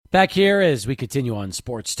Back here as we continue on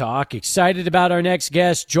Sports Talk. Excited about our next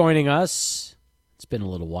guest joining us. It's been a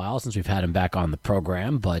little while since we've had him back on the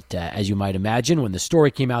program, but as you might imagine, when the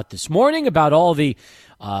story came out this morning about all the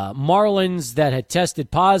Marlins that had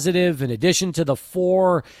tested positive, in addition to the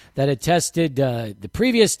 4 that had tested the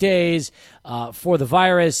previous days for the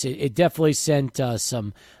virus, it definitely sent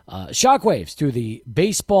some shockwaves through the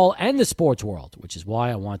baseball and the sports world, which is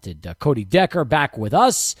why I wanted Cody Decker back with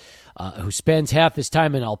us, who spends half his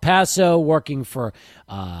time in El Paso working for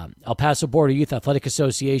El Paso Board of Youth Athletic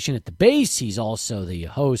Association at the base. He's also the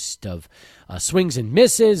host of Swings and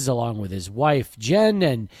Misses, along with his wife, Jen,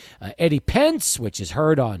 and Eddie Pence, which is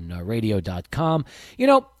heard on radio.com. You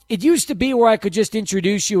know, it used to be where I could just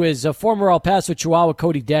introduce you as a former El Paso Chihuahua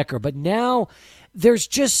Cody Decker, but now there's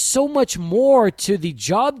just so much more to the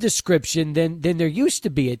job description than there used to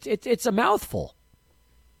be. It's a mouthful.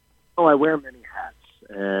 Oh, I wear many hats,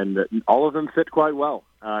 and all of them fit quite well.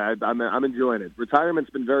 I'm enjoying it. Retirement's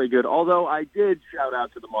been very good, although I did shout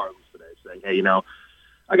out to the Marlins today saying, hey,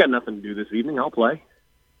 I got nothing to do this evening. I'll play.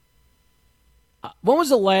 When was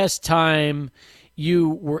the last time you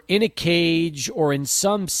were in a cage or in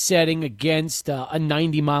some setting against a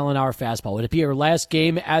 90-mile-an-hour fastball? Would it be your last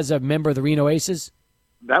game as a member of the Reno Aces?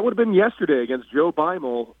 That would have been yesterday against Joe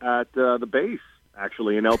Dimel at the base,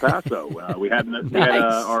 actually, in El Paso. We had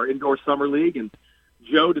our indoor summer league, and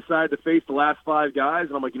Joe decided to face the last 5 guys,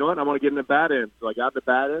 and I'm like, you know what? I want to get in the bat in. So I got in the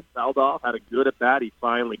bat in, fouled off, had a good at bat. He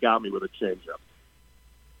finally got me with a changeup.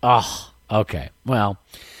 Oh, okay. Well,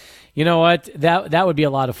 you know what? That would be a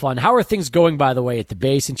lot of fun. How are things going, by the way, at the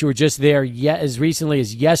base? Since you were just there as recently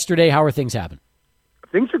as yesterday, how are things happening?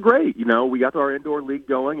 Things are great. We got our indoor league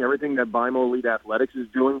going. Everything that BIMO Elite Athletics is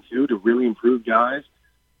doing too to really improve guys.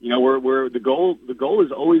 We're the goal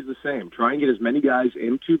is always the same: try and get as many guys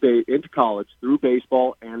into college through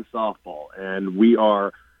baseball and softball. And we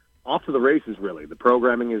are off to the races. Really, the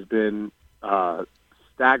programming has been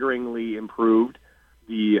staggeringly improved.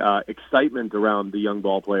 The excitement around the young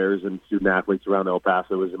ball players and student athletes around El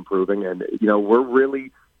Paso is improving, and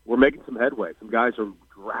we're making some headway. Some guys are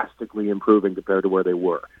drastically improving compared to where they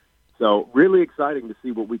were. So really exciting to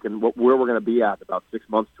see where we're going to be at about 6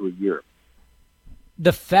 months to a year.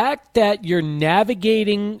 The fact that you're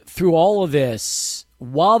navigating through all of this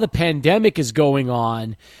while the pandemic is going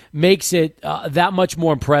on makes it that much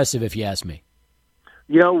more impressive, if you ask me.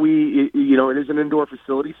 It is an indoor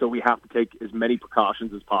facility, so we have to take as many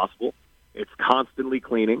precautions as possible. It's constantly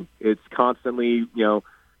cleaning. It's constantly,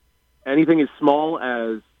 anything as small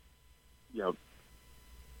as,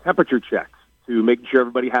 temperature checks, to making sure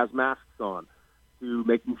everybody has masks on, to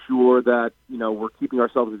making sure that, we're keeping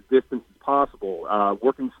ourselves as distant as possible,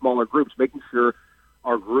 working smaller groups, making sure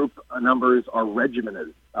our group numbers are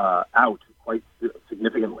regimented out quite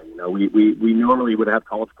significantly. We normally would have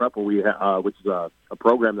college prep, which is a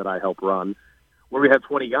program that I help run, where we have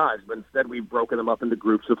 20 guys, but instead we've broken them up into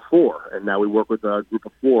groups of 4, and now we work with a group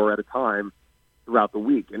of 4 at a time throughout the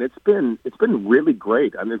week, and it's been really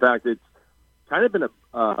great. In fact, it's kind of been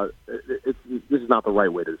this is not the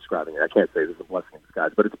right way to describe it. I can't say this is a blessing in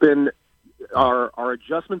disguise, but it's been our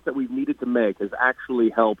adjustments that we've needed to make has actually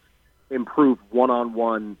helped improve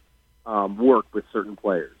one-on-one work with certain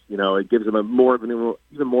players. It gives them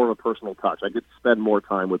even more of a personal touch. I get to spend more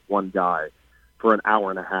time with one guy for an hour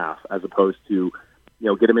and a half, as opposed to,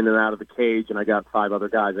 get him in and out of the cage, and I got 5 other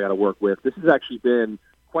guys I got to work with. This has actually been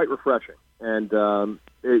quite refreshing, and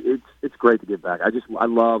it's great to get back. I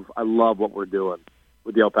love what we're doing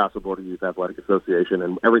with the El Paso Board of Youth Athletic Association,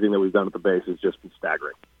 and everything that we've done at the base has just been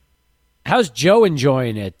staggering. How's Joe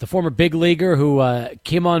enjoying it? The former big leaguer who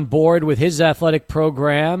came on board with his athletic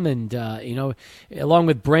program, and along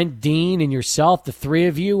with Brent Dean and yourself, the 3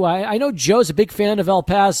 of you. I know Joe's a big fan of El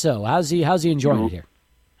Paso. How's he enjoying it here?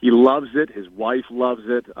 He loves it. His wife loves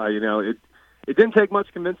it. It didn't take much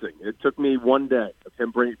convincing. It took me one day of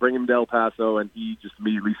him bring him to El Paso, and he just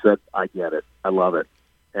immediately said, "I get it. I love it."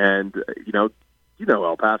 And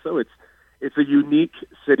El Paso. It's a unique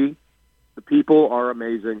city. The people are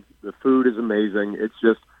amazing. The food is amazing. It's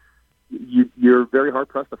just you're very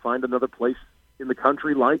hard-pressed to find another place in the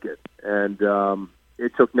country like it. And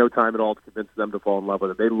it took no time at all to convince them to fall in love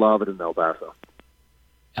with it. They love it in El Paso.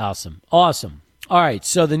 Awesome. All right,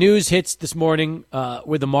 so the news hits this morning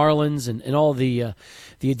with the Marlins and all the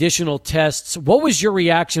additional tests. What was your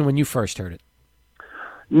reaction when you first heard it?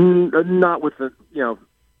 Not with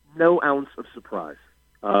no ounce of surprise.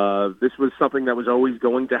 This was something that was always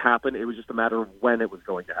going to happen. It was just a matter of when it was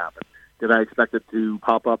going to happen. Did I expect it to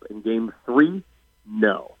pop up in Game 3?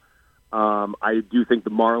 No. I do think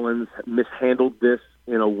the Marlins mishandled this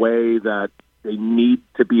in a way that they need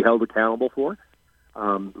to be held accountable for.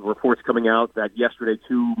 Reports coming out that yesterday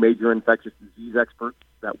 2 major infectious disease experts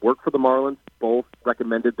that work for the Marlins both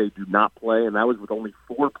recommended they do not play, and that was with only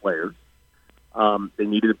 4 players. They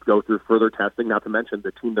needed to go through further testing, not to mention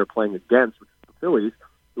the team they're playing against, which is the Phillies,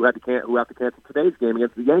 who have to cancel today's game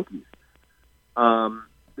against the Yankees.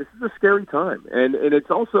 This is a scary time, and it's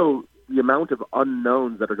also the amount of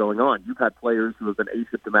unknowns that are going on. You've had players who have been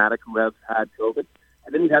asymptomatic who have had COVID,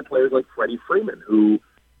 and then you've had players like Freddie Freeman, who,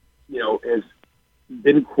 has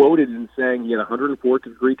been quoted in saying he had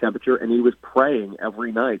 104-degree temperature, and he was praying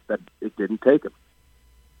every night that it didn't take him.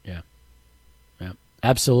 Yeah,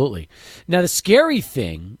 absolutely. Now, the scary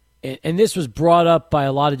thing, and this was brought up by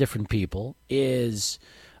a lot of different people, is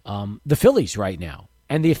the Phillies right now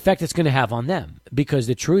and the effect it's going to have on them. Because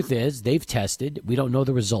the truth is, they've tested. We don't know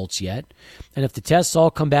the results yet. And if the tests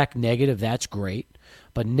all come back negative, that's great.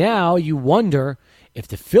 But now you wonder if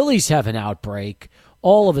the Phillies have an outbreak,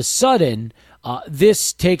 all of a sudden,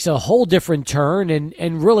 this takes a whole different turn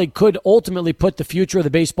and really could ultimately put the future of the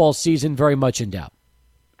baseball season very much in doubt.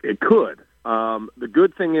 It could. The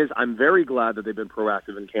good thing is I'm very glad that they've been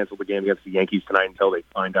proactive and canceled the game against the Yankees tonight until they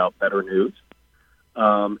find out better news.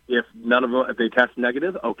 If they test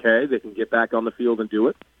negative, okay, they can get back on the field and do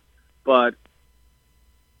it. But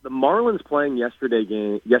the Marlins playing yesterday's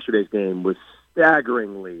game was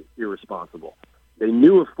staggeringly irresponsible. They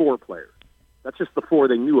knew of 4 players. That's just the 4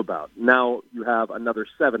 they knew about. Now you have another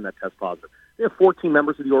 7 that test positive. They have 14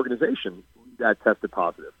 members of the organization that tested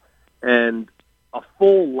positive. And a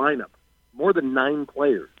full lineup, more than 9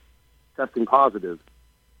 players testing positive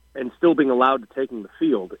and still being allowed to take in the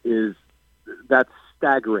field that's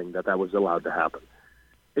staggering that was allowed to happen.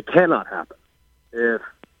 It cannot happen.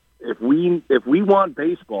 If we want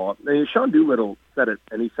baseball, and Sean Doolittle said it,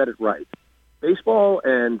 and he said it right. Baseball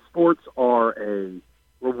and sports are a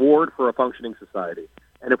reward for a functioning society.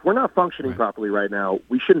 And if we're not functioning properly right now,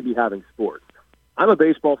 we shouldn't be having sports. I'm a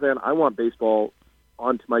baseball fan. I want baseball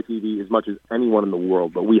onto my TV as much as anyone in the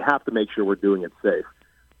world, but we have to make sure we're doing it safe.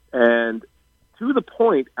 And to the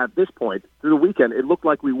point, at this point, through the weekend, it looked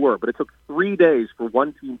like we were, but it took 3 days for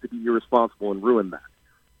one team to be irresponsible and ruin that.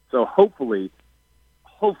 So hopefully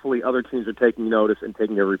other teams are taking notice and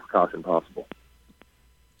taking every precaution possible.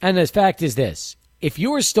 And the fact is this. If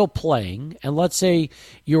you are still playing, and let's say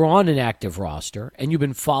you're on an active roster and you've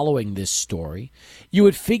been following this story, you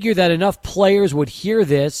would figure that enough players would hear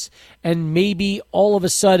this and maybe all of a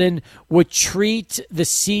sudden would treat the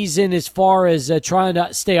season as far as trying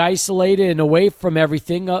to stay isolated and away from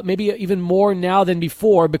everything, maybe even more now than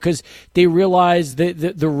before, because they realize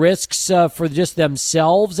the risks for just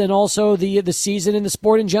themselves and also the season and the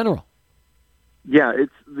sport in general. Yeah,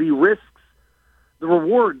 it's the risks. The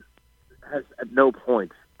reward has at no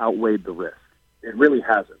point outweighed the risk. It really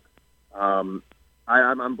hasn't.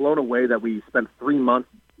 I'm blown away that we spent 3 months,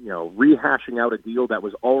 rehashing out a deal that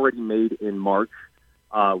was already made in March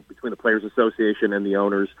between the Players Association and the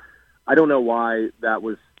owners. I don't know why that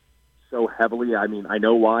was so heavily. I mean, I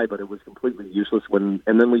know why, but it was completely useless. And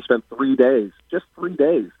then we spent 3 days, just 3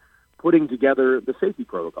 days, putting together the safety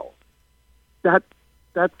protocol. That's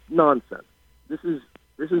nonsense. This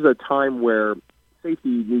is a time where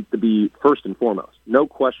safety needs to be first and foremost. No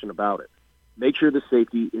question about it. Make sure the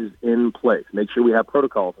safety is in place. Make sure we have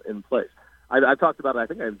protocols in place. I've talked about it. I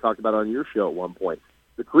think I talked about it on your show at one point.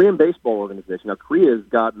 The Korean Baseball Organization. Now, Korea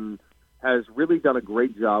has really done a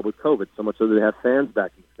great job with COVID, so much so that they have fans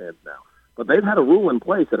back in the stands now. But they've had a rule in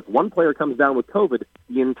place that if one player comes down with COVID,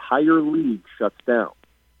 the entire league shuts down.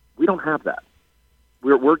 We don't have that.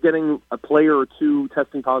 We're getting a player or 2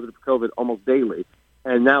 testing positive for COVID almost daily.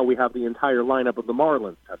 And now we have the entire lineup of the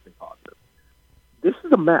Marlins testing positive. This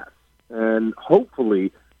is a mess. And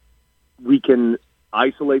hopefully we can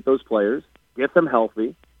isolate those players, get them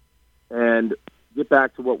healthy, and get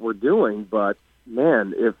back to what we're doing. But,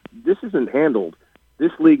 man, if this isn't handled,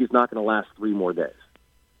 this league is not going to last 3 more days.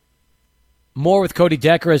 More with Cody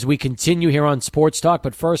Decker as we continue here on Sports Talk.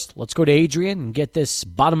 But first, let's go to Adrian and get this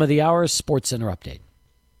bottom of the hour Sports Center update.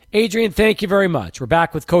 Adrian, thank you very much. We're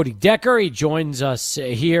back with Cody Decker. He joins us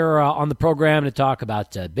here on the program to talk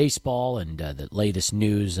about baseball and the latest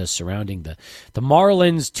news surrounding the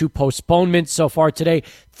Marlins. 2 postponements so far today.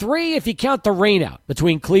 3 if you count the rainout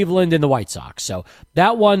between Cleveland and the White Sox. So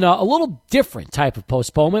that one, a little different type of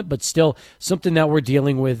postponement, but still something that we're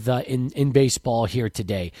dealing with in baseball here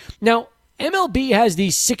today. Now, MLB has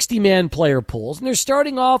these 60-man player pools, and they're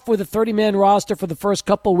starting off with a 30-man roster for the first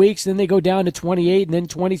couple of weeks, and then they go down to 28 and then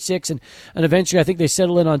 26, and eventually I think they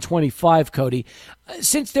settle in on 25, Cody.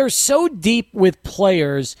 Since they're so deep with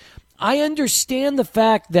players, I understand the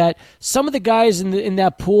fact that some of the guys in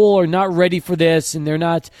that pool are not ready for this, and they're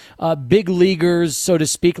not big leaguers, so to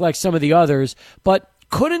speak, like some of the others. But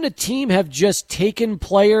couldn't a team have just taken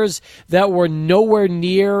players that were nowhere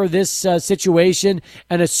near this situation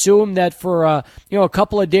and assumed that for a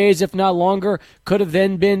couple of days, if not longer, could have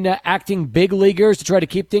then been acting big leaguers to try to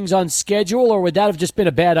keep things on schedule, or would that have just been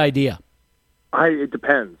a bad idea? It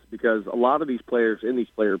depends, because a lot of these players in these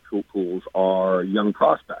player pools are young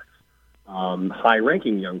prospects,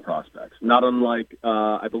 high-ranking young prospects. Not unlike,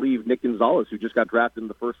 I believe, Nick Gonzalez, who just got drafted in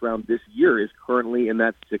the first round this year, is currently in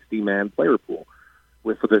that 60-man player pool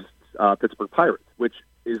for the Pittsburgh Pirates, which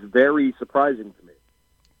is very surprising to me,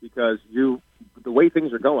 because the way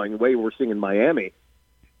things are going, the way we're seeing in Miami,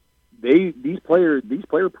 these player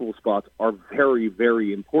pool spots are very,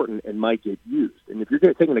 very important and might get used. And if you're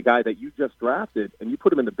taking a guy that you just drafted and you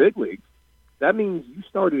put him in the big leagues, that means you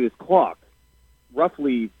started his clock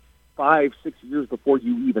roughly 5-6 years before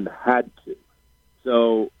you even had to.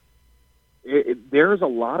 So there's a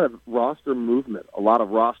lot of roster movement, a lot of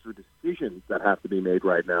roster decisions that have to be made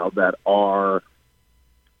right now that are,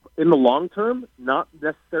 in the long term, not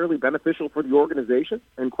necessarily beneficial for the organization,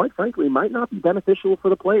 and quite frankly, might not be beneficial for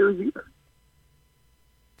the players either.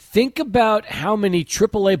 Think about how many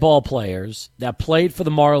AAA ball players that played for the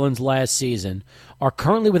Marlins last season are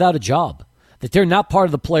currently without a job, that they're not part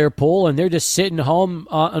of the player pool, and they're just sitting home,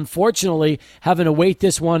 unfortunately, having to wait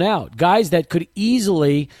this one out. Guys that could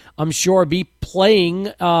easily, I'm sure, be playing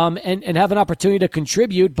and have an opportunity to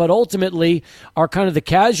contribute, but ultimately are kind of the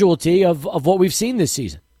casualty of what we've seen this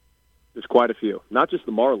season. There's quite a few. Not just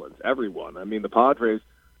the Marlins, everyone. I mean, the Padres,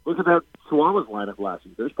 look at that Chihuahuas lineup last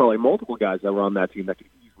year. There's probably multiple guys that were on that team that could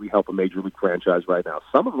easily help a major league franchise right now.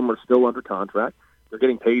 Some of them are still under contract. They're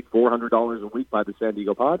getting paid $400 a week by the San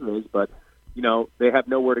Diego Padres, but they have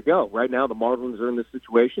nowhere to go. Right now, the Marlins are in this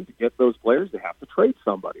situation. To get those players, they have to trade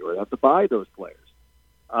somebody or they have to buy those players.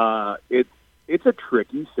 It's a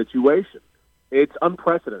tricky situation. It's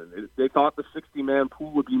unprecedented. They thought the 60-man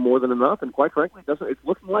pool would be more than enough, and quite frankly, it's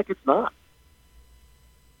looking like it's not.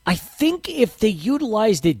 I think if they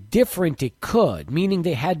utilized it different, it could, meaning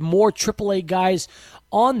they had more AAA guys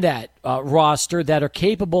on that roster that are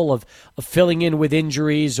capable of filling in with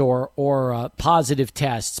injuries or positive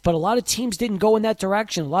tests. But a lot of teams didn't go in that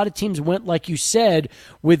direction. A lot of teams went, like you said,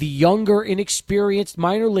 with younger, inexperienced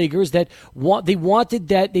minor leaguers that wanted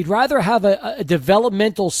that. They'd rather have a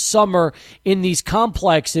developmental summer in these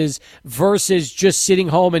complexes versus just sitting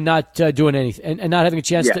home and not doing anything and not having a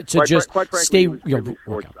chance to just quite frankly, stay. It was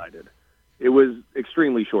short-sighted. It was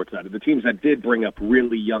extremely short-sighted. The teams that did bring up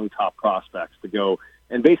really young top prospects to go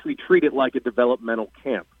and basically treat it like a developmental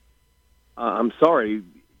camp. I'm sorry,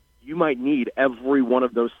 you might need every one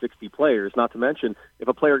of those 60 players, not to mention if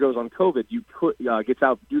a player goes on COVID, gets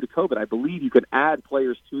out due to COVID, I believe you could add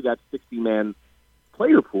players to that 60-man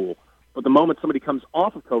player pool. But the moment somebody comes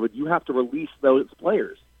off of COVID, you have to release those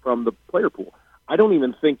players from the player pool. I don't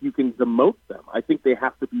even think you can demote them. I think they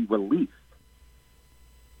have to be released.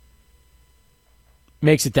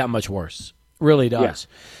 Makes it that much worse. Really does.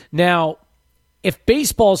 Yeah. Now, if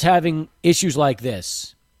baseball's having issues like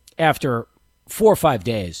this after 4 or 5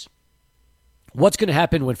 days, what's going to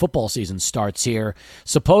happen when football season starts here,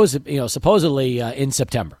 supposedly in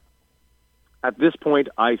September? At this point,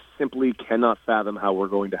 I simply cannot fathom how we're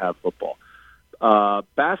going to have football.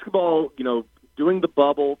 Basketball, doing the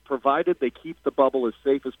bubble, provided they keep the bubble as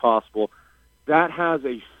safe as possible, that has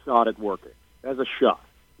a shot at working. It has a shot.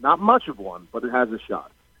 Not much of one, but it has a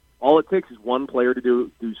shot. All it takes is one player to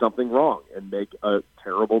do something wrong and make a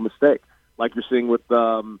terrible mistake, like you're seeing with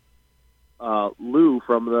Lou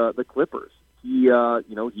from the Clippers. He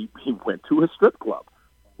went to a strip club.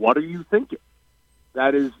 What are you thinking?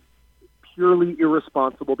 That is purely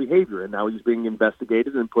irresponsible behavior, and now he's being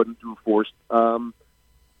investigated and put into a forced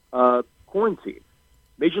quarantine.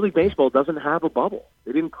 Major League Baseball doesn't have a bubble.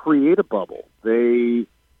 They didn't create a bubble.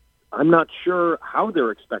 I'm not sure how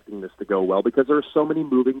they're expecting this to go well because there are so many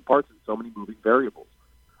moving parts and so many moving variables,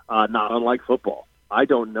 not unlike football. I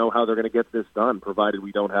don't know how they're going to get this done, provided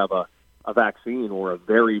we don't have a vaccine or a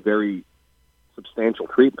very, very substantial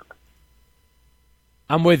treatment.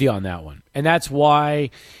 I'm with you on that one. And that's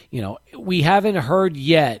why, we haven't heard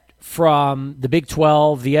yet from the Big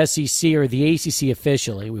 12, the SEC, or the ACC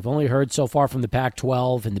officially. We've only heard so far from the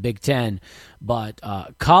Pac-12 and the Big 10. But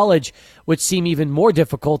college would seem even more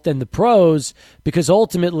difficult than the pros because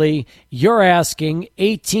ultimately you're asking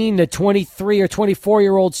 18 to 23 or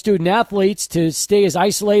 24-year-old student athletes to stay as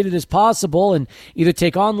isolated as possible and either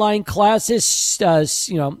take online classes,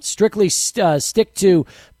 strictly stick to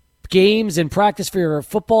games and practice for your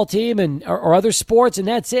football team and or other sports, and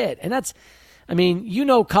that's it. And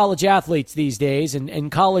college athletes these days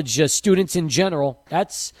and college students in general.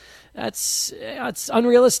 That's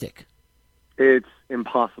unrealistic. It's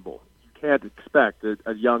impossible. You can't expect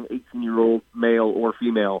a young 18-year-old male or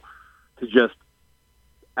female to just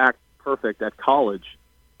act perfect at college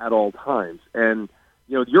at all times. And,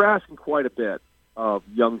 you're asking quite a bit of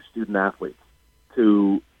young student athletes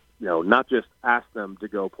to, not just ask them to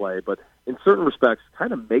go play, but in certain respects,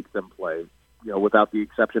 kind of make them play, without the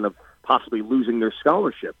exception of possibly losing their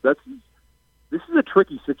scholarship. This is a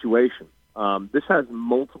tricky situation. This has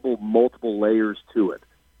multiple layers to it.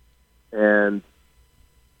 And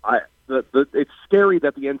it's scary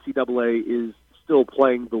that the NCAA is still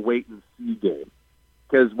playing the wait-and-see game,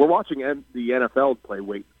 because we're watching the NFL play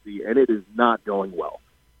wait-and-see, and it is not going well.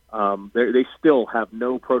 They still have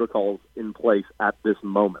no protocols in place at this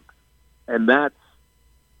moment, and that's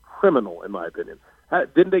criminal, in my opinion.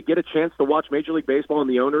 Didn't they get a chance to watch Major League Baseball and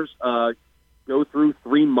the owners go through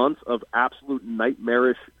 3 months of absolute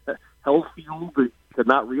nightmarish hellfield to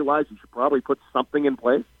not realize you should probably put something in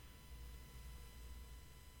place?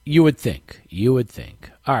 You would think.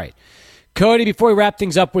 All right. Cody, before we wrap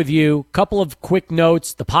things up with you, a couple of quick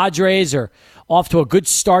notes. The Padres are off to a good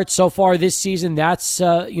start so far this season. That's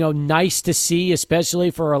nice to see, especially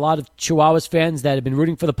for a lot of Chihuahuas fans that have been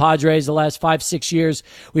rooting for the Padres the last 5-6 years.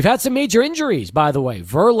 We've had some major injuries, by the way.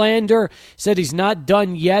 Verlander said he's not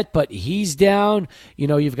done yet, but he's down.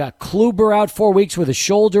 You've got Kluber out 4 weeks with a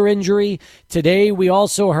shoulder injury. Today, we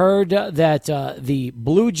also heard that the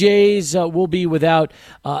Blue Jays will be without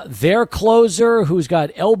their closer, who's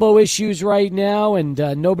got elbow issues right now, and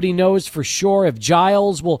nobody knows for sure if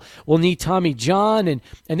Giles will need Tommy John, and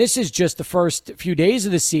this is just the first few days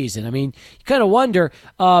of the season. I mean, you kind of wonder,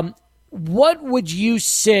 what would you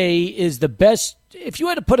say is the best, if you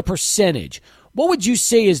had to put a percentage, what would you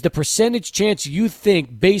say is the percentage chance you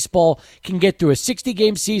think baseball can get through a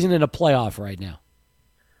 60-game season and a playoff right now?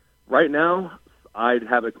 Right now, I'd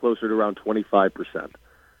have it closer to around 25%.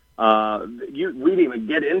 We didn't even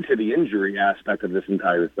get into the injury aspect of this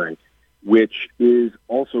entire thing, which is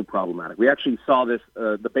also problematic. We actually saw this,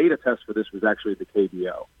 the beta test for this was actually the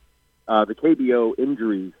KBO. The KBO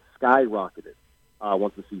injuries skyrocketed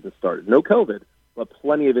once the season started. No COVID, but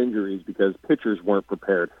plenty of injuries because pitchers weren't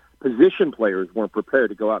prepared. Position players weren't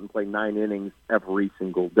prepared to go out and play 9 innings every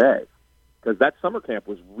single day because that summer camp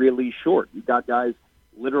was really short. You got guys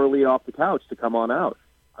literally off the couch to come on out.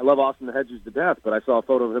 I love Austin Hedges to death, but I saw a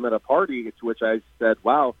photo of him at a party to which I said,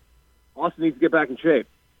 wow, Austin needs to get back in shape.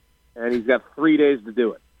 And he's got 3 days to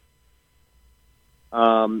do it.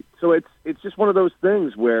 So it's just one of those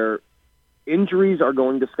things where injuries are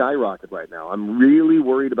going to skyrocket right now. I'm really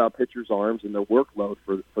worried about pitchers' arms and their workload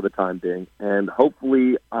for the time being, and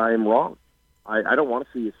hopefully I'm wrong. I don't want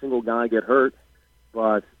to see a single guy get hurt,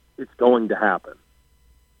 but it's going to happen.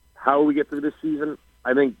 How we get through this season,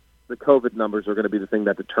 I think the COVID numbers are going to be the thing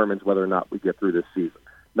that determines whether or not we get through this season,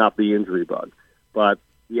 not the injury bug. But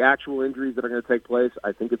the actual injuries that are going to take place,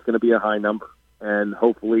 I think it's going to be a high number. And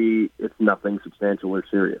hopefully it's nothing substantial or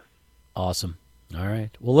serious. Awesome. All right.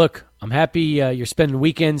 Well, look, I'm happy you're spending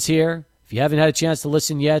weekends here. If you haven't had a chance to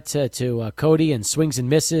listen yet to Cody and Swings and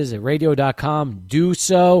Misses at radio.com, do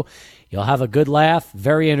so. You'll have a good laugh.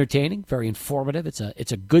 Very entertaining, very informative.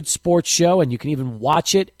 It's a good sports show, and you can even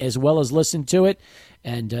watch it as well as listen to it.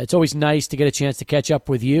 And it's always nice to get a chance to catch up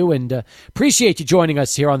with you. And appreciate you joining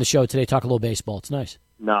us here on the show today, talk a little baseball. It's nice.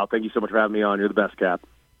 No, thank you so much for having me on. You're the best, Cap.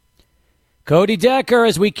 Cody Decker,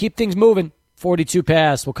 as we keep things moving. 42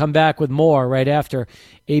 past. We'll come back with more right after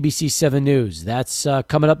ABC 7 News. That's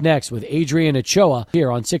coming up next with Adrian Ochoa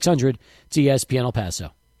here on 600 ESPN El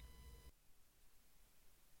Paso.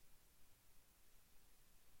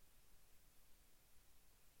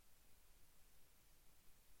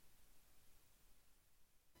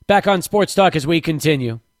 Back on Sports Talk as we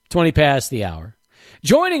continue. 20 past the hour.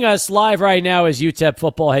 Joining us live right now is UTEP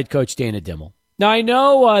football head coach Dana Dimel. Now, I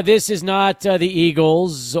know this is not the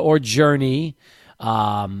Eagles or Journey.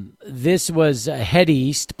 This was Head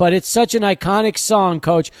East, but it's such an iconic song,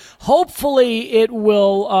 Coach. Hopefully it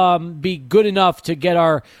will be good enough to get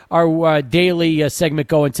our daily segment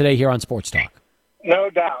going today here on Sports Talk. No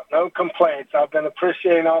doubt. No complaints. I've been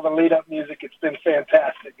appreciating all the lead-up music. It's been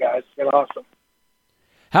fantastic, guys. It's been awesome.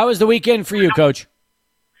 How was the weekend for you, Coach?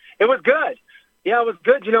 It was good. Yeah, it was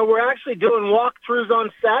good. You know, we're actually doing walkthroughs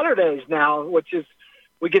on Saturdays now, which is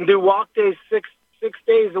we can do walk days six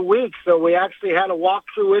days a week. So we actually had a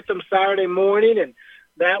walkthrough with them Saturday morning, and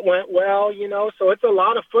that went well, you know. So it's a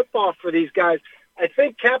lot of football for these guys. I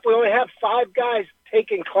think, Cap, we only have 5 guys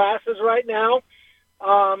taking classes right now.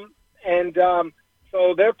 And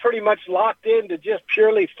so they're pretty much locked into just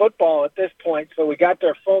purely football at this point. So we got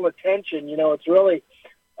their full attention. It's really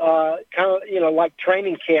kind of, like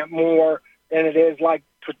training camp more than it is like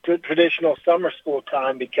traditional summer school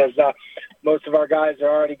time, because most of our guys are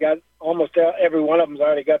already got, almost every one of them's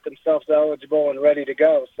already got themselves eligible and ready to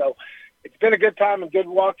go. So it's been a good time and good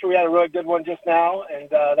walkthrough. We had a really good one just now, and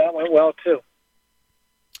that went well too.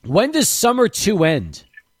 When does Summer 2 end?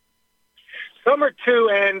 Summer 2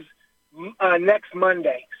 ends next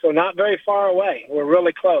Monday, so not very far away. We're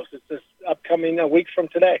really close. It's this upcoming week from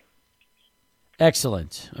today.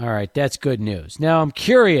 Excellent. All right, that's good news. Now, I'm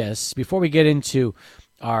curious, before we get into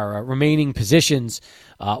our remaining positions,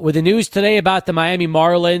 with the news today about the Miami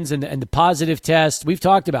Marlins and the positive test, we've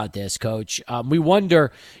talked about this, Coach. We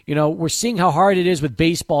wonder, we're seeing how hard it is with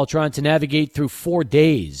baseball trying to navigate through 4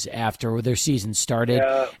 days after their season started.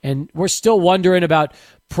 Yeah. And we're still wondering about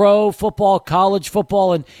pro football, college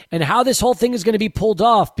football, and how this whole thing is going to be pulled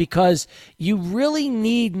off, because you really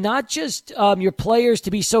need not just your players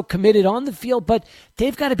to be so committed on the field, but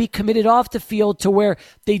they've got to be committed off the field to where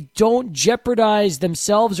they don't jeopardize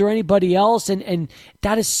themselves or anybody else. And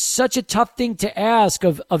that is such a tough thing to ask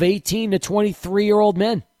of 18 to 23-year-old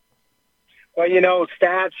men. Well,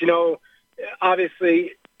 stats,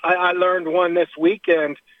 obviously I learned one this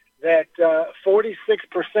weekend that 46%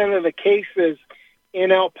 of the cases in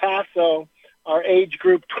El Paso are age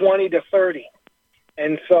group 20 to 30.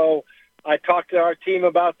 And so I talked to our team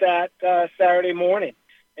about that Saturday morning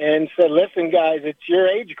and said, listen, guys, it's your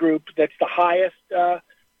age group that's the highest,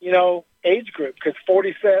 age group, because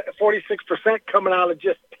 46% coming out of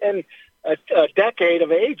just a decade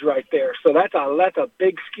of age right there. So that's a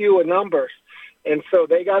big skew of numbers. And so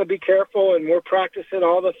they got to be careful, and we're practicing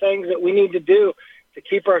all the things that we need to do to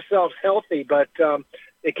keep ourselves healthy. But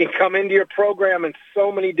it can come into your program in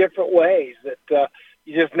so many different ways that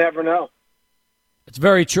you just never know. It's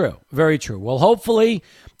very true. Very true. Well, hopefully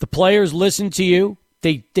the players listen to you.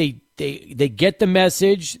 They get the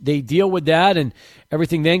message. They deal with that, and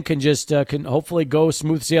everything then can hopefully go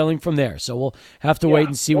smooth sailing from there. So we'll have to wait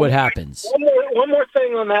and see what happens. One more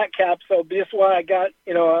thing on that, Cap. So this is why I got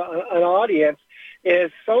an audience,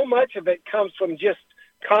 is so much of it comes from just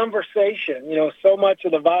conversation. So much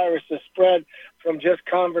of the virus is spread from just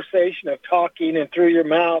conversation of talking and through your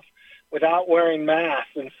mouth without wearing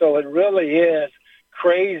masks. And so it really is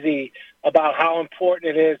crazy about how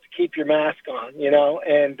important it is to keep your mask on,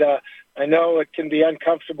 and I know it can be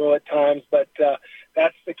uncomfortable at times, but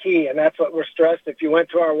that's the key, and that's what we're stressed. If you went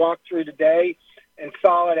to our walkthrough today and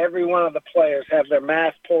saw it, every one of the players have their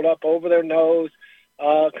mask pulled up over their nose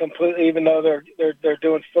completely, even though they're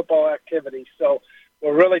doing football activities. So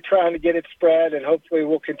we're really trying to get it spread, and hopefully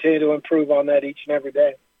we'll continue to improve on that each and every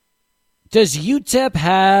day. Does UTEP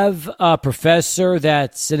have a professor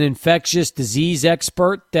that's an infectious disease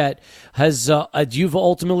expert that has you've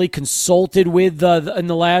ultimately consulted with in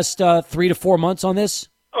the last 3 to 4 months on this?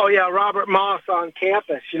 Oh, yeah, Robert Moss on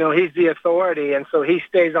campus. He's the authority, and so he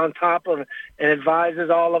stays on top of and advises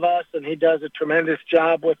all of us, and he does a tremendous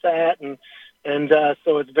job with that. And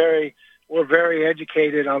so we're very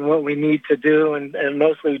educated on what we need to do and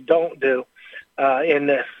mostly don't do in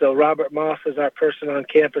this. So Robert Moss is our person on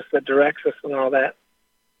campus that directs us and all that.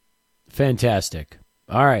 Fantastic.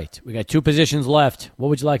 All right. We got 2 positions left. What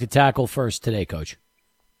would you like to tackle first today, Coach?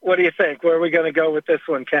 What do you think? Where are we going to go with this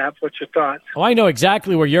one, Cap? What's your thoughts? Oh, I know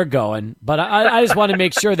exactly where you're going, but I just want to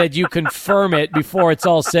make sure that you confirm it before it's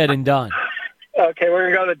all said and done. Okay,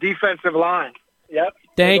 we're going to go to the defensive line. Yep.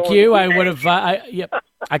 Thank you. I would have.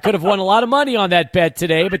 I could have won a lot of money on that bet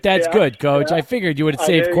today, but that's good, Coach. Yeah. I figured you would have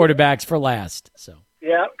saved quarterbacks for last. So.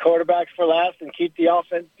 Yeah, quarterbacks for last, and keep the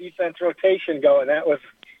defense rotation going.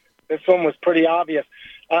 This one was pretty obvious.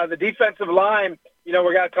 The defensive line.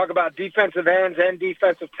 We're going to talk about defensive ends and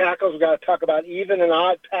defensive tackles. We're going to talk about even and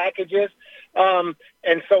odd packages. And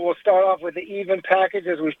so we'll start off with the even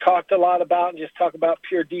packages we've talked a lot about, and just talk about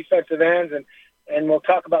pure defensive ends, and we'll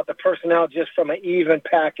talk about the personnel just from an even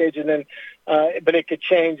package, and then, but it could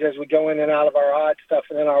change as we go in and out of our odd stuff.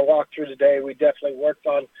 And then our walkthrough today, we definitely worked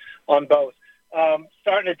on both.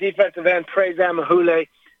 Starting at defensive end, Praise Amahule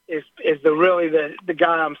is the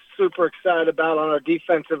guy I'm super excited about on our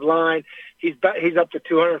defensive line. He's up to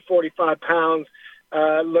 245 pounds.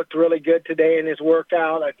 Looked really good today in his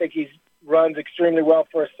workout. I think he runs extremely well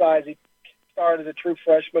for his size. He started as a true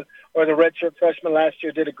freshman or the redshirt freshman last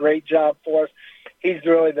year, did a great job for us. He's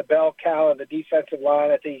really the bell cow of the defensive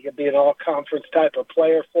line. I think he could be an all-conference type of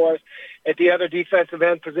player for us. At the other defensive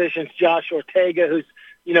end positions, Josh Ortega, who's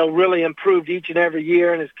really improved each and every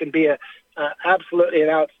year and can be absolutely an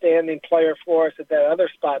outstanding player for us at that other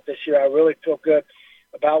spot this year. I really feel good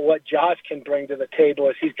about what Josh can bring to the table,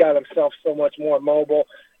 as he's got himself so much more mobile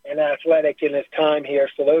and athletic in his time here.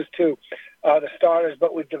 So those two are the starters,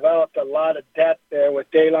 but we've developed a lot of depth there with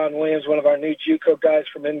Daylon Williams, one of our new JUCO guys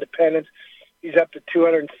from Independence. He's up to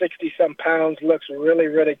 260-some pounds, looks really,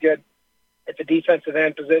 really good at the defensive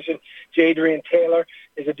end position. Jadrian Taylor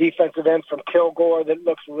is a defensive end from Kilgore that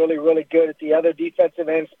looks really, really good at the other defensive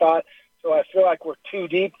end spot. So I feel like we're too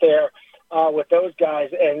deep there with those guys,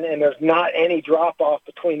 and there's not any drop-off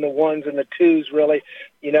between the ones and the twos, really,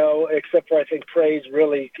 except for I think Praise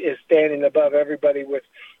really is standing above everybody with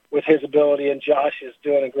his ability, and Josh is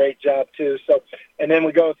doing a great job too. So, and then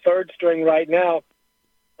we go third string right now.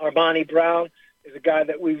 Armani Brown is a guy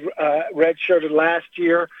that we redshirted last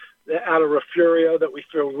year out of Refugio that we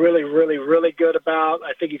feel really, really, really good about.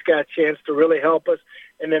 I think he's got a chance to really help us.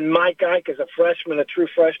 And then Mike Ike is a freshman, a true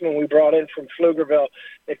freshman we brought in from Pflugerville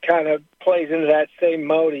that kind of plays into that same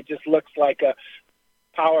mode. He just looks like a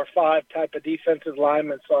Power 5 type of defensive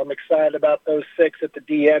lineman, so I'm excited about those 6 at the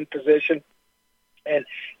DN position. And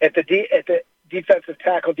at the defensive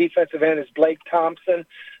tackle, defensive end is Blake Thompson,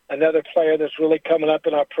 another player that's really coming up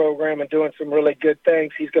in our program and doing some really good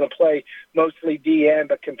things. He's going to play mostly DN,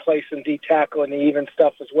 but can play some D tackle and the even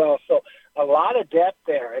stuff as well. So a lot of depth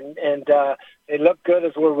there, and they look good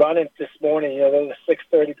as we're running this morning. They're the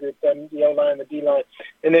 6:30 group, the O-line, the D-line.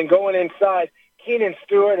 And then going inside, Keenan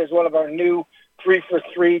Stewart is one of our new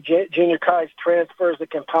 3-for-3 junior college transfers that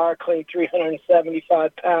can power clean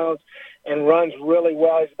 375 pounds and runs really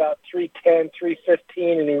well. He's about 310,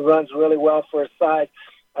 315, and he runs really well for his size.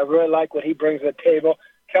 I really like what he brings to the table.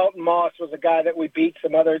 Kelton Moss was a guy that we beat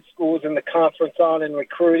some other schools in the conference on in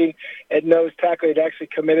recruiting at nose tackle. He'd actually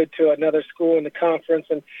committed to another school in the conference,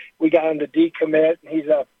 and we got him to decommit. He's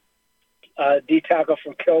a D tackle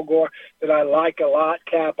from Kilgore that I like a lot,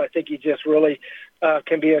 Cap. I think he just really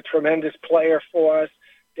can be a tremendous player for us.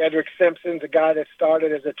 Dedrick Simpson's a guy that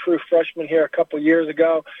started as a true freshman here a couple years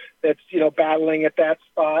ago that's, battling at that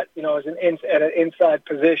spot, as at an inside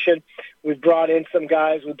position. We've brought in some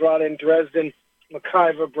guys. We brought in Dresden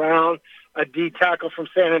McIver Brown, a D tackle from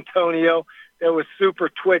San Antonio that was super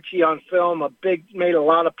twitchy on film, made a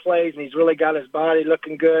lot of plays, and he's really got his body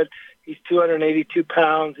looking good. He's 282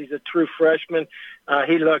 pounds. He's a true freshman.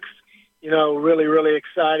 He looks, really, really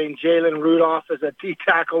exciting. Jalen Rudolph is a D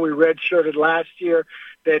tackle we redshirted last year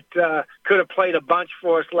that could have played a bunch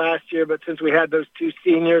for us last year, but since we had those 2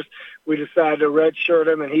 seniors, we decided to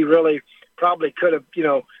redshirt him, and he really probably could have,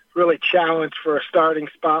 really challenged for a starting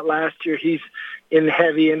spot last year. He's in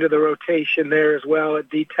heavy into the rotation there as well at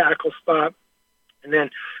D tackle spot. And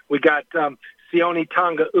then we got Sione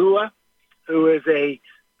Tongaua, who is a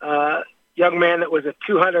young man that was a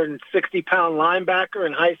 260-pound linebacker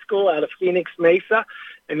in high school out of Phoenix Mesa,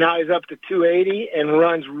 and now he's up to 280 and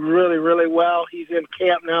runs really, really well. He's in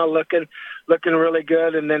camp now looking really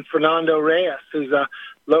good. And then Fernando Reyes, who's a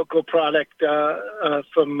local product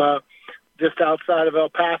from just outside of El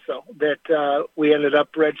Paso that we ended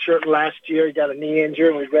up redshirting last year. He got a knee injury,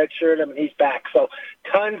 and we redshirted him, and he's back. So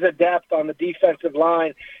tons of depth on the defensive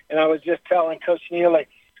line. And I was just telling Coach Neely,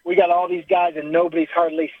 we got all these guys, and nobody's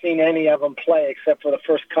hardly seen any of them play except for the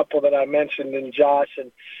first couple that I mentioned, and Josh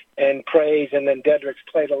and Praise, and then Dedrick's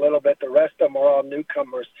played a little bit. The rest of them are all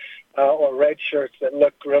newcomers or red shirts that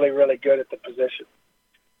look really, really good at the position.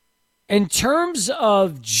 In terms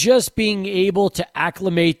of just being able to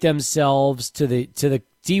acclimate themselves to the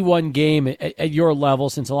D1 game at your level,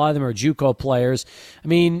 since a lot of them are JUCO players, I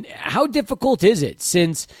mean, how difficult is it?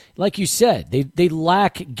 Since, like you said, they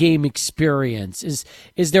lack game experience.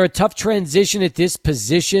 Is there a tough transition at this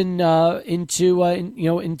position into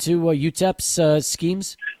UTEP's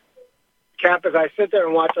schemes? Cap, as I sit there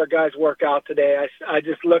and watch our guys work out today, I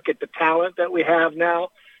just look at the talent that we have now.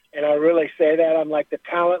 And I really say that. I'm like, the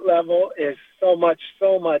talent level is so much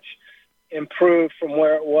improved from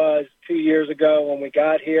where it was 2 years ago when we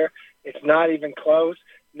got here. It's not even close.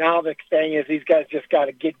 Now the thing is these guys just got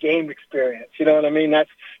to get game experience. You know what I mean? That's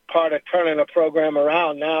part of turning a program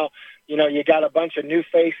around. Now, you got a bunch of new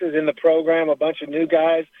faces in the program, a bunch of new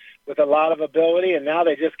guys with a lot of ability, and now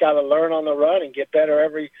they just got to learn on the run and get better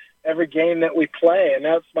every game that we play. And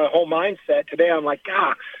that's my whole mindset today. I'm like,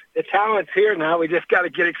 the talent's here now. We just got to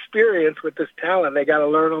get experience with this talent. They got to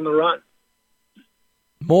learn on the run.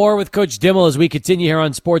 More with Coach Dimel as we continue here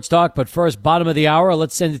on Sports Talk. But first, bottom of the hour,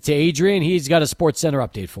 let's send it to Adrian. He's got a Sports Center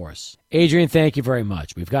update for us. Adrian, thank you very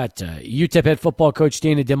much. We've got UTEP head football coach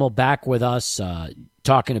Dana Dimel back with us.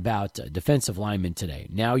 talking about defensive linemen today.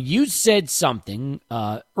 Now, you said something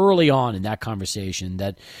early on in that conversation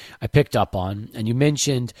that I picked up on, and you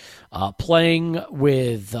mentioned playing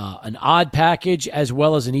with an odd package as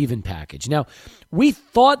well as an even package. Now, we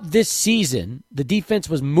thought this season the defense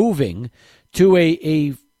was moving to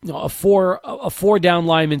a four down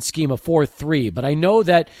lineman scheme, a 4-3. But I know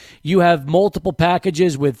that you have multiple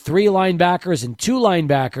packages with 3 linebackers and 2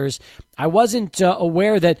 linebackers. I wasn't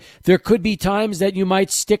aware that there could be times that you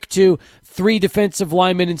might stick to 3 defensive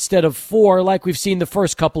linemen instead of 4, like we've seen the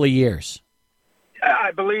first couple of years.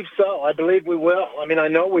 I believe so. I believe we will. I mean, I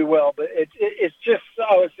know we will, but it's just so.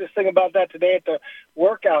 I was just thinking about that today at the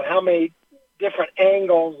workout, how many different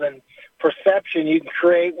angles and perception you can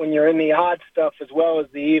create when you're in the odd stuff as well as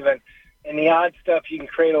the even. In the odd stuff, you can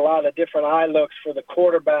create a lot of different eye looks for the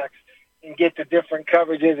quarterbacks and get to different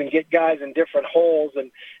coverages and get guys in different holes.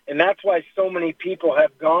 And that's why so many people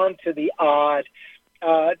have gone to the odd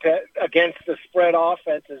against the spread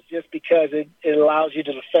offenses, just because it allows you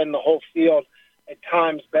to defend the whole field at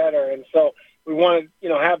times better. And so we want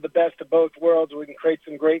to, have the best of both worlds. We can create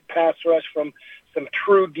some great pass rush from some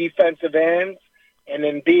true defensive ends. And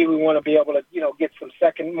then B, we want to be able to, get some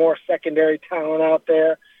more secondary talent out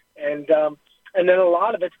there. And then a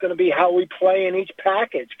lot of it's going to be how we play in each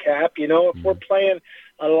package, Cap. If we're playing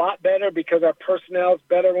a lot better because our personnel is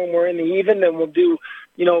better when we're in the even, then we'll do,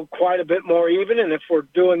 quite a bit more even. And if we're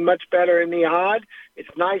doing much better in the odd,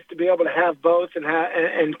 it's nice to be able to have both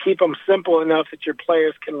and keep them simple enough that your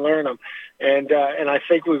players can learn them. And I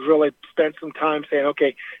think we've really spent some time saying,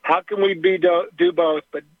 okay, how can we do both,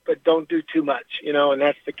 but don't do too much, and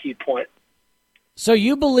that's the key point. So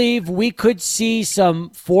you believe we could see some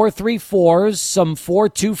 4-3-4s, some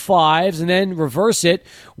 4-2-5s, and then reverse it.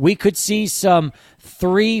 We could see some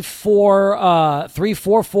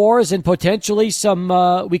 3-4-4s, and potentially some.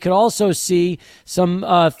 We could also see some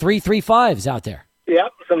 3-3-5s out there.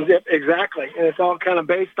 Yep, exactly, and it's all kind of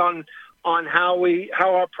based on how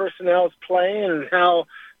our personnel is playing and how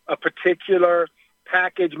a particular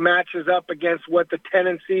package matches up against what the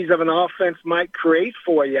tendencies of an offense might create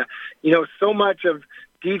for you. So much of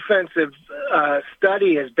defensive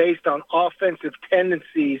study is based on offensive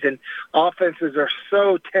tendencies, and offenses are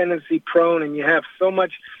so tendency prone, and you have so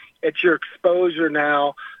much at your exposure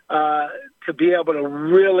now to be able to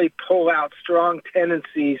really pull out strong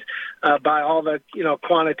tendencies by all the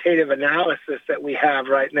quantitative analysis that we have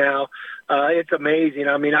right now. It's amazing.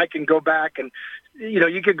 I mean, I can go back and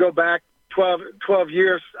you could go back 12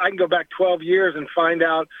 years. I can go back 12 years and find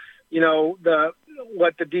out,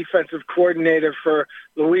 what the defensive coordinator for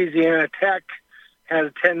Louisiana Tech has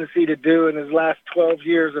a tendency to do in his last 12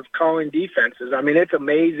 years of calling defenses. I mean, it's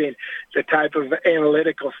amazing the type of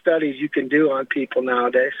analytical studies you can do on people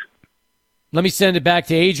nowadays. Let me send it back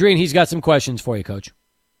to Adrian. He's got some questions for you, Coach.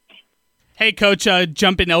 Hey, Coach,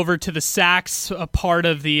 jumping over to the sacks part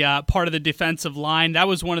of the defensive line. That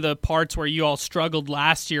was one of the parts where you all struggled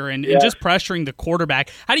last year, and just pressuring the quarterback.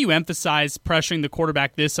 How do you emphasize pressuring the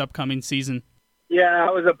quarterback this upcoming season? Yeah,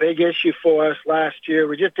 that was a big issue for us last year.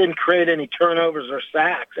 We just didn't create any turnovers or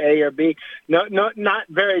sacks, A or B. No, not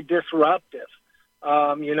very disruptive,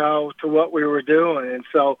 to what we were doing. And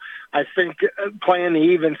so I think playing the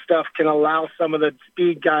even stuff can allow some of the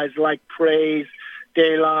speed guys like Praise,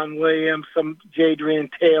 Daylon Williams, some Jadrian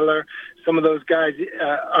Taylor, some of those guys,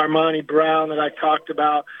 Armani Brown that I talked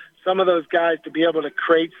about, some of those guys to be able to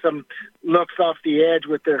create some looks off the edge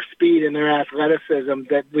with their speed and their athleticism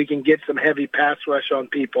that we can get some heavy pass rush on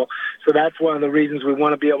people. So that's one of the reasons we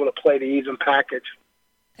want to be able to play the even package.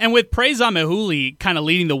 And with Praise Amehuli kind of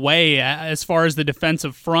leading the way as far as the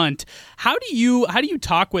defensive front, how do you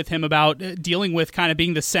talk with him about dealing with kind of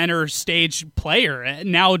being the center stage player?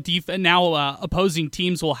 Now opposing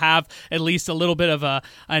teams will have at least a little bit of a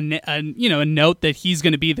note that he's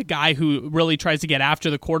going to be the guy who really tries to get after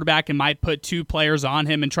the quarterback and might put 2 players on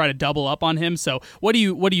him and try to double up on him. So what do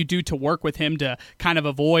you do to work with him to kind of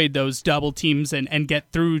avoid those double teams and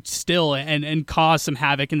get through still and cause some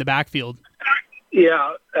havoc in the backfield?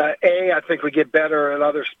 Yeah, I think we get better at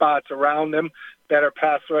other spots around them, better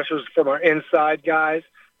pass rushers from our inside guys,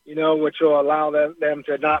 which will allow them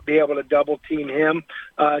to not be able to double team him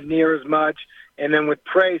near as much. And then with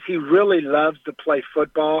Praise, he really loves to play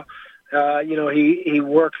football. He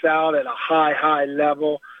works out at a high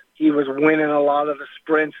level. He was winning a lot of the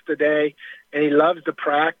sprints today, and he loves to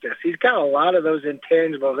practice. He's got a lot of those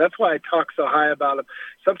intangibles. That's why I talk so high about him.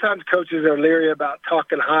 Sometimes coaches are leery about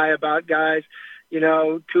talking high about guys,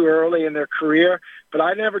 too early in their career. But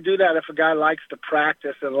I never do that if a guy likes to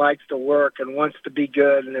practice and likes to work and wants to be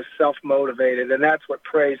good and is self-motivated, and that's what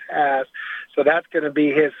Praise has. So that's going to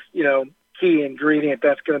be his, key ingredient.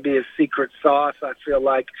 That's going to be his secret sauce, I feel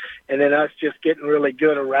like. And then us just getting really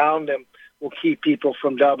good around him will keep people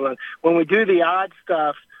from doubling. When we do the odd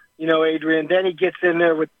stuff, Adrian, then he gets in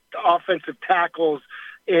there with offensive tackles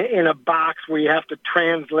in a box where you have to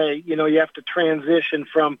translate, you have to transition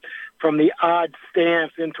from the odd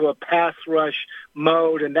stance into a pass rush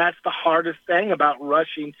mode. And that's the hardest thing about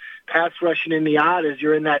pass rushing in the odd is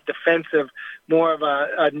you're in that defensive, more of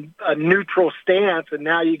a neutral stance. And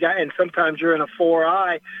now and sometimes you're in a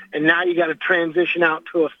 4-eye, and now you got to transition out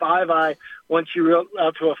to a 5-eye once you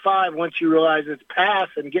realize it's pass,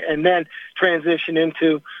 and then transition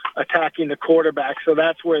into attacking the quarterback. So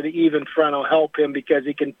that's where the even front will help him, because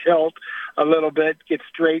he can tilt a little bit, get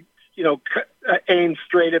straight, aim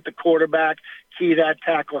straight at the quarterback, key that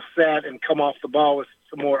tackle set, and come off the ball with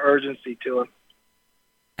some more urgency to him.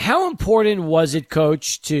 How important was it,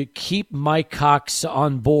 Coach, to keep Mike Cox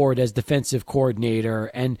on board as defensive coordinator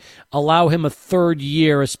and allow him a third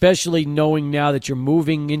year, especially knowing now that you're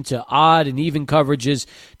moving into odd and even coverages,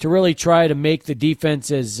 to really try to make the defense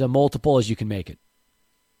as multiple as you can make it?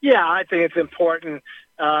 Yeah, I think it's important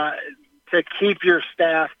to keep your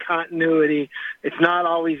staff continuity. It's not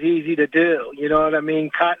always easy to do. You know what I mean?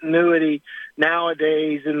 Continuity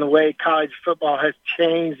nowadays in the way college football has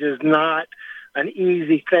changed is not an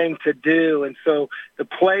easy thing to do. And so the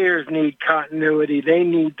players need continuity. They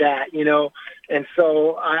need that, And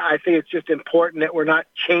so I think it's just important that we're not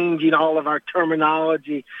changing all of our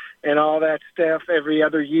terminology and all that stuff every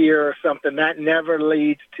other year or something. That never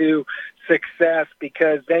leads to success,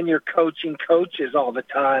 because then you're coaching coaches all the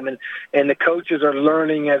time, and the coaches are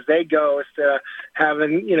learning as they go, instead of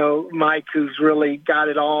having, Mike, who's really got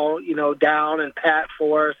it all, down and pat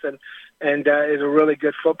for us and is a really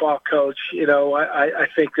good football coach. I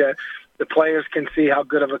think that the players can see how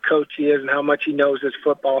good of a coach he is and how much he knows his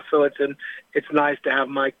football. So it's nice to have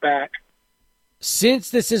Mike back. Since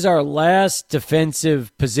this is our last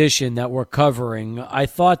defensive position that we're covering, I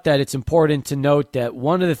thought that it's important to note that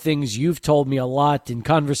one of the things you've told me a lot in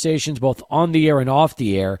conversations both on the air and off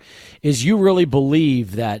the air is you really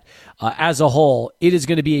believe that as a whole, it is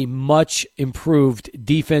going to be a much improved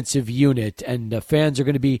defensive unit, and fans are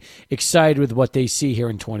going to be excited with what they see here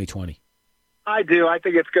in 2020. I do. I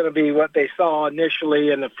think it's going to be what they saw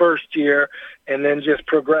initially in the first year, and then just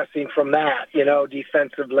progressing from that,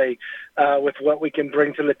 defensively, with what we can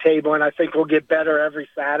bring to the table. And I think we'll get better every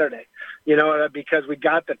Saturday, because we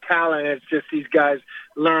got the talent. It's just these guys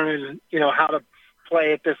learning, how to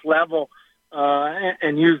play at this level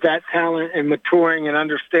and use that talent, and maturing and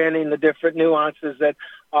understanding the different nuances that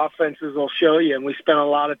offenses will show you. And we spent a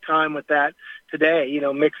lot of time with that today,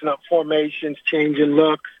 mixing up formations, changing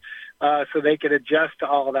looks, so they could adjust to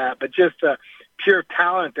all that. But just the pure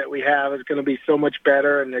talent that we have is going to be so much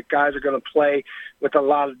better, and the guys are going to play with a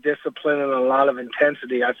lot of discipline and a lot of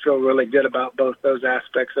intensity. I feel really good about both those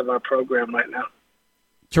aspects of our program right now.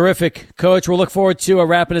 Terrific, Coach. We'll look forward to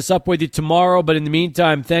wrapping us up with you tomorrow. But in the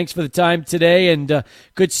meantime, thanks for the time today, and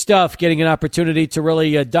good stuff, getting an opportunity to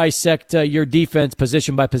really dissect your defense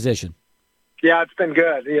position by position. Yeah, it's been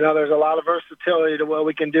good. There's a lot of versatility to what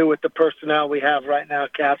we can do with the personnel we have right now,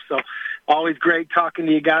 Cap. So always great talking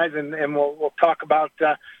to you guys, and we'll talk about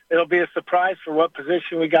it'll be a surprise for what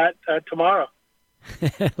position we got tomorrow.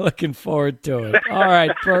 Looking forward to it. All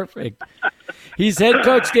right, perfect. He's head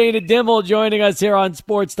coach Dana Dimel joining us here on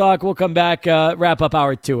Sports Talk. We'll come back, wrap up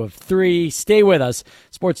hour 2 of 3. Stay with us.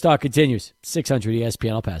 Sports Talk continues. 600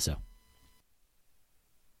 ESPN El Paso.